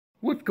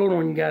What's going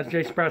on, you guys?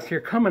 Jay Sprouse here,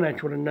 coming at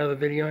you with another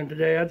video. And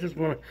today I just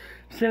want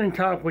to sit and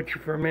talk with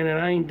you for a minute.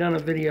 I ain't done a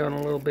video in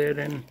a little bit,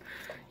 and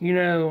you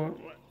know,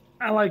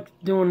 I like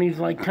doing these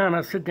like kind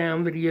of sit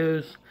down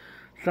videos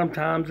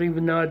sometimes,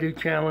 even though I do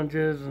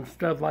challenges and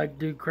stuff, like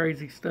do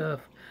crazy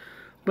stuff.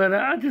 But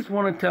I just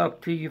want to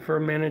talk to you for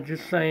a minute,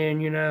 just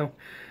saying,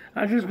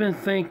 I just been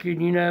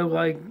thinking,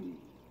 like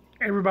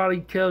everybody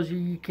tells you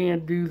you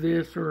can't do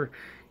this or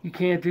you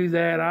can't do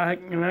that.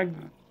 I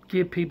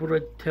get people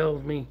that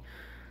tells me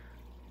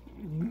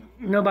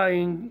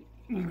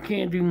you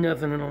can't do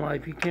nothing in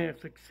life, you can't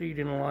succeed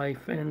in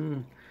life,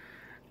 and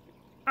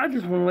I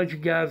just want to let you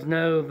guys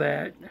know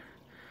that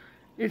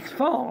it's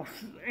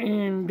false,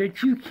 and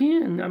that you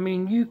can. I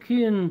mean, you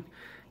can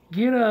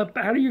get up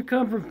out of your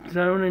comfort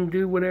zone and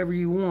do whatever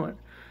you want,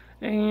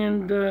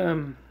 and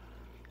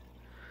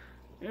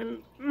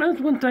that's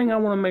one thing I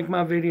want to make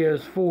my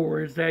videos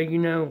for, is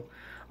that,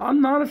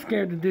 I'm not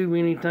scared to do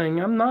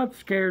anything. I'm not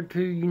scared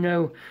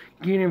to,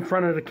 get in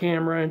front of the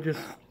camera and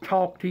just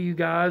talk to you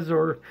guys,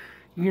 or,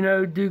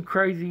 do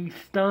crazy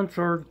stunts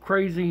or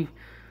crazy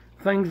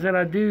things that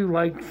I do,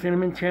 like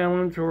cinnamon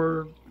challenge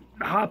or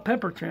hot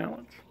pepper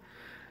challenge.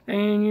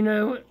 And,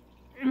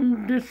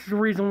 and this is the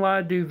reason why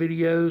I do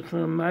videos.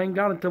 I ain't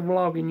got into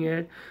vlogging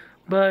yet,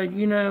 but,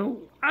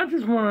 I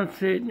just want to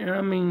sit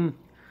and,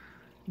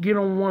 get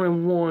on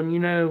one-on-one,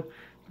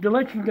 to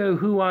let you know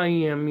who I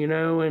am,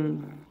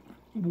 and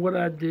what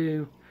I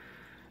do.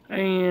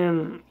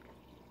 And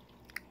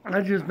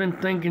I just been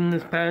thinking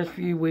this past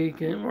few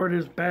weekend, or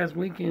this past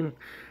weekend,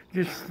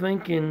 just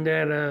thinking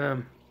that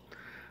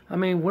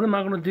what am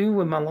I going to do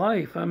with my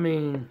life?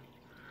 28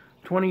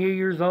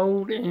 years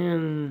old,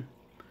 and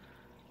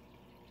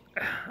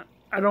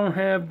I don't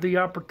have the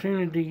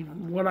opportunity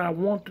what I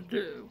want to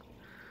do.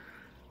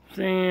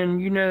 And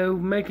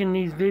making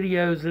these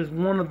videos is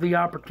one of the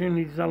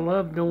opportunities I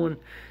love doing,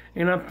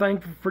 and I'm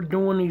thankful for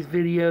doing these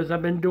videos.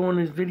 I've been doing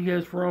these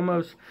videos for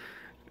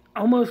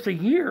almost a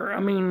year.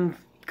 A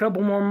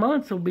couple more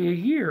months will be a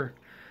year,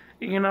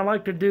 and I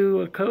like to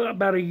do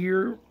about a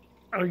year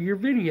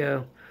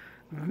video.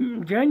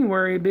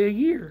 January will be a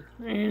year,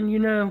 and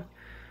and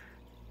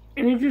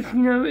it just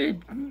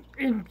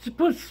it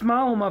puts a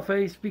smile on my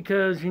face,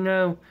 because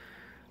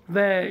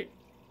that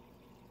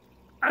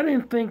I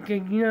didn't think,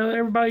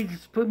 everybody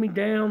just put me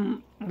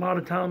down a lot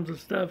of times and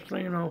stuff,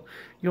 saying, oh,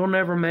 you'll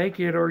never make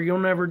it, or you'll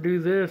never do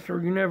this,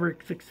 or you never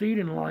succeed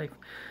in life.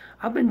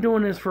 I've been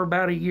doing this for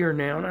about a year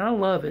now, and I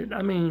love it.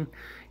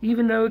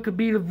 Even though it could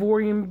be the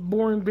boring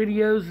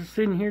videos of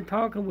sitting here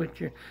talking with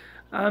you,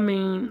 I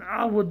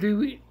will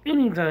do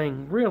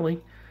anything,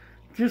 really,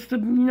 just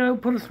to,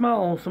 put a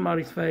smile on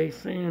somebody's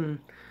face. And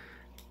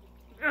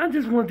I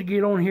just want to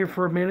get on here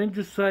for a minute and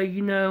just say,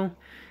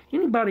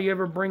 anybody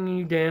ever bringing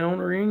you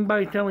down, or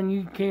anybody telling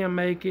you can't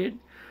make it,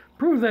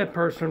 prove that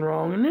person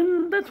wrong. And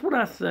then that's what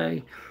I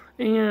say.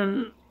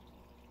 And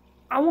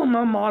I want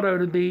my motto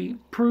to be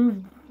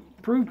prove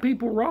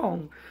people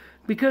wrong,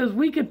 because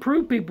we could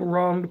prove people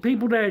wrong. The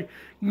people that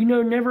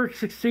never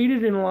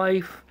succeeded in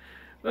life,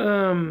 they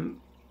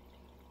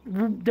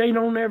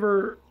don't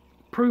ever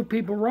prove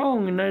people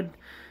wrong,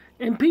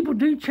 and people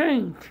do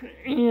change.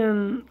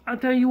 And I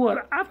tell you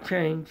what, I've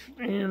changed,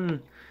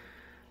 and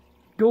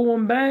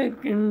going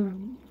back,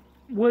 and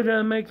what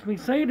makes me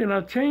say that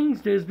I've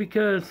changed is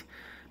because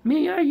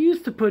I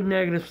used to put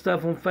negative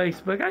stuff on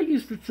Facebook. I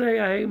used to say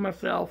I hate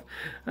myself,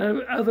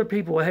 other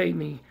people hate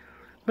me,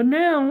 but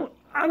now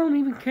I don't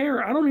even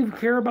care. I don't even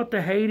care about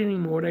the hate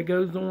anymore that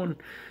goes on,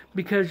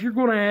 because you're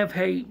going to have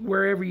hate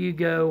wherever you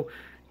go.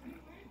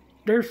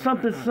 There's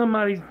something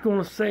somebody's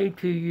going to say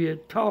to you,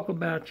 talk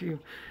about you,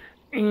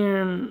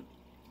 and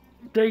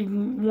they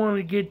want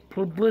to get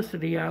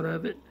publicity out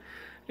of it.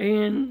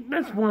 And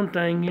that's one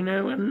thing,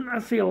 and I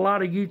see a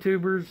lot of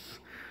YouTubers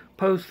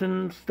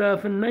posting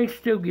stuff, and they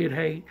still get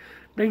hate.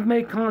 They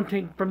make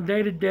content from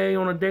day to day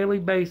on a daily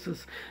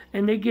basis,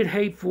 and they get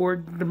hate for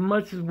it, the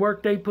much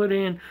work they put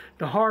in,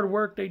 the hard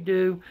work they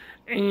do,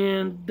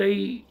 and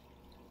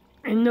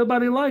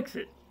nobody likes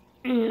it.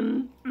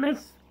 And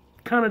that's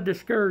kind of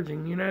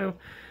discouraging, and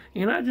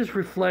I just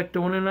reflect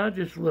on it, and I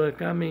just look,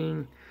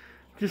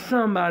 just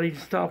somebody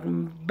just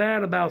talking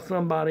bad about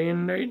somebody,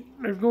 and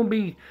there's going to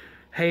be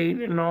hate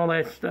and all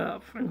that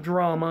stuff, and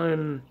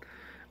drama,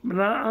 but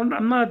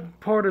I'm not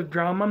part of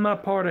drama. I'm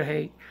not part of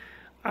hate.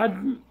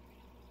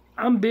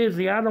 I'm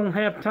busy. I don't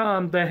have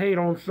time to hate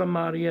on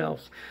somebody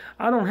else.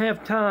 I don't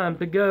have time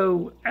to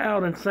go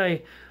out and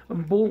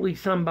bully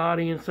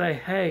somebody and say,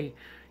 hey,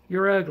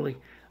 you're ugly.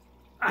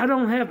 I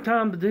don't have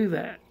time to do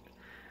that.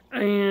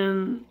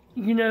 And,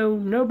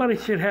 nobody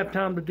should have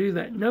time to do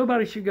that.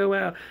 Nobody should go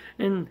out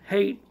and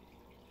hate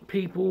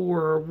people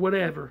or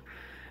whatever.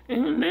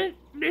 And it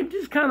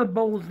just kind of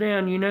boils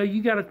down,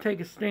 you got to take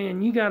a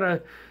stand. You got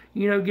to,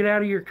 get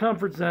out of your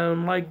comfort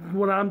zone, like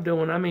what I'm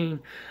doing.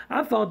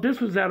 I thought this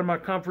was out of my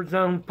comfort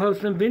zone,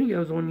 posting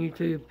videos on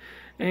YouTube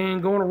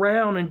and going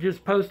around and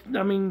just talking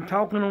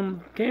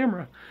on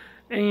camera.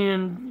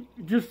 And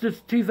just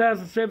as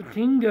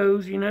 2017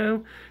 goes,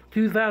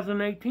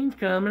 2018's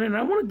coming, and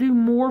I want to do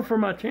more for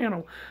my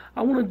channel.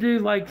 I want to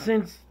do, like,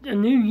 since a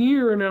new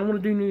year, and I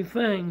want to do new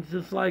things.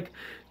 It's like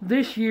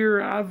this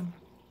year I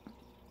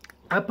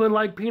put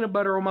like peanut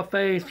butter on my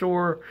face,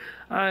 or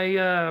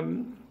I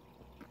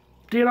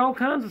did all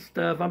kinds of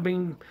stuff. I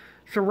mean,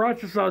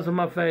 sriracha sauce on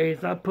my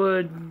face. I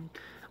put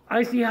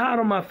icy hot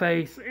on my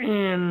face,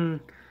 and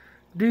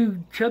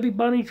do chubby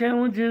bunny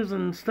challenges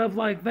and stuff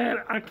like that.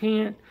 I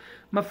can't.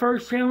 My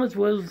first challenge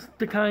was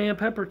the cayenne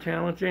pepper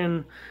challenge,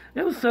 and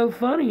it was so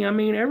funny. I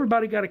mean,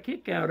 everybody got a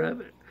kick out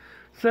of it.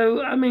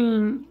 So, I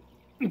mean,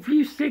 if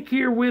you stick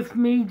here with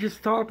me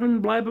just talking,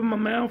 blabbing my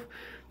mouth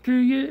to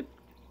you,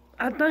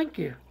 I thank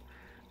you.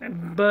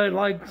 But,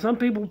 like, some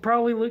people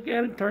probably look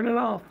at it, turn it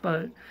off.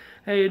 But,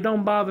 hey, it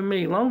don't bother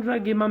me. As long as I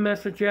get my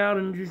message out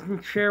and just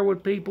share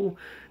with people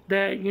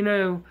that, you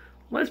know,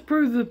 let's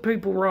prove the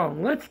people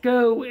wrong. Let's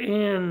go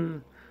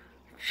and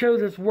show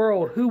this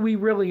world who we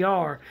really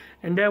are,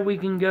 and that we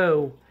can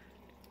go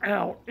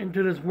out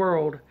into this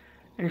world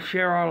and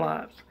share our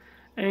lives.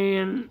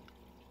 And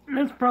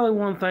that's probably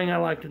one thing I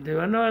like to do.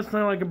 I know I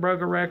sound like a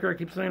broken record. I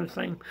keep saying the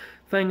same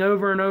thing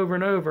over and over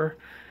and over.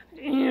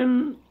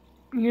 And,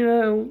 you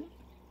know,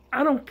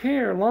 I don't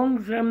care. As long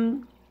as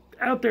I'm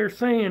out there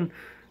saying,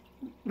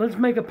 let's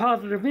make a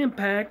positive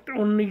impact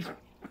on these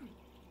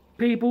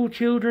people,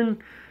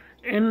 children,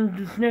 and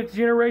this next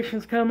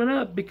generation's coming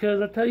up.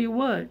 Because I tell you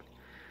what,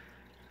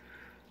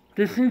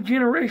 this new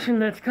generation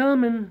that's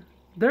coming,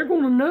 they're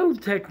going to know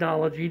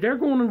technology. They're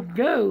going to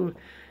go,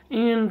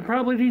 and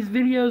probably these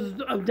videos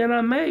that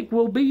I make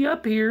will be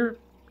up here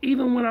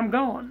even when I'm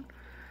gone.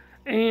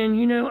 And,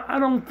 you know, I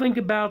don't think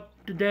about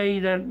the day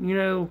that, you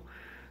know,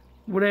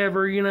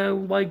 whatever, you know,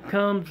 like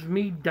comes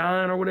me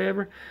dying or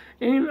whatever.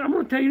 And I'm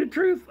going to tell you the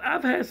truth.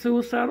 I've had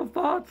suicidal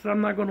thoughts.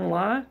 I'm not going to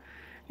lie.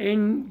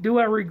 And do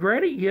I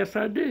regret it? Yes,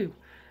 I do.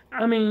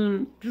 I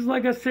mean, just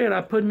like I said,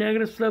 I put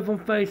negative stuff on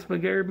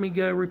Facebook. Heard me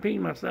go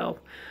repeating myself.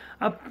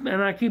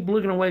 And I keep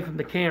looking away from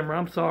the camera.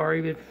 I'm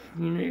sorry if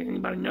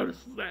anybody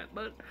notices that.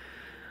 But,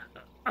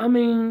 I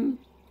mean,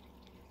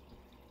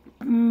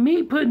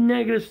 me putting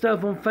negative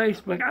stuff on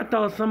Facebook, I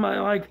thought somebody,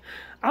 like,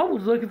 I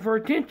was looking for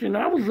attention.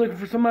 I was looking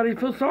for somebody to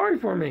feel sorry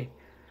for me.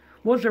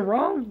 Was it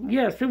wrong?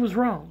 Yes, it was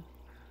wrong.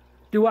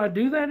 Do I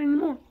do that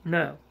anymore?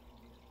 No.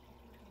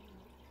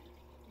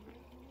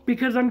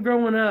 Because I'm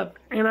growing up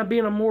and I'm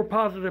being a more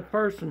positive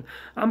person.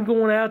 I'm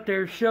going out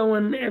there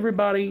showing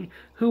everybody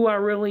who I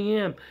really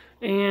am.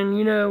 And,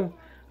 you know,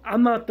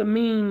 I'm not the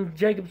mean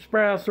Jacob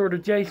Sprouse or the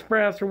Jay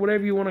Sprouse or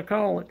whatever you want to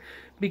call it.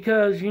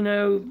 Because, you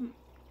know,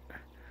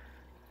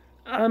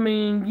 I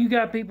mean, you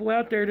got people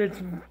out there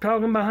that's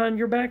talking behind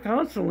your back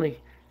constantly.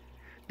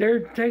 They're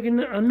taking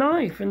a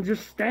knife and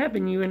just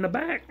stabbing you in the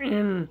back.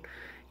 And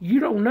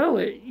you don't know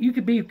it. You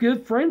could be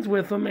good friends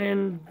with them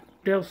and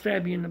they'll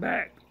stab you in the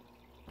back.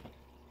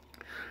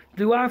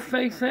 Do I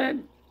face that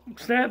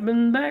stab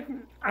in the back?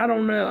 I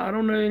don't know. I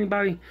don't know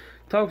anybody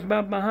talks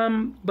about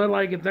behind, but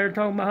like if they're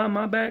talking behind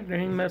my back, they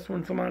ain't messing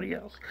with somebody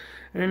else.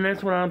 And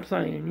that's what I'm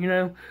saying, you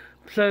know.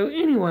 So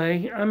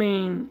anyway, I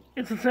mean,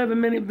 it's a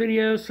 7-minute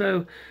video,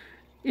 so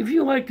if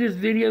you like this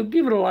video,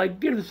 give it a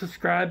like, give it a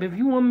subscribe. If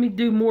you want me to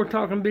do more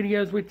talking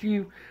videos with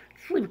you,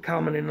 just leave a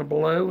comment in the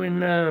below.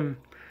 And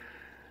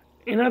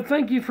I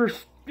thank you for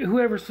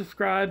whoever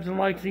subscribes and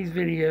likes these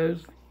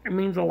videos. It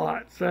means a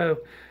lot. So,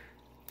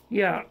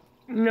 yeah,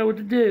 you know what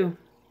to do.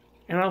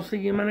 And I'll see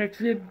you in my next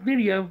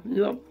video.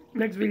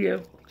 Next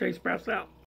video. Jay Sprouse out.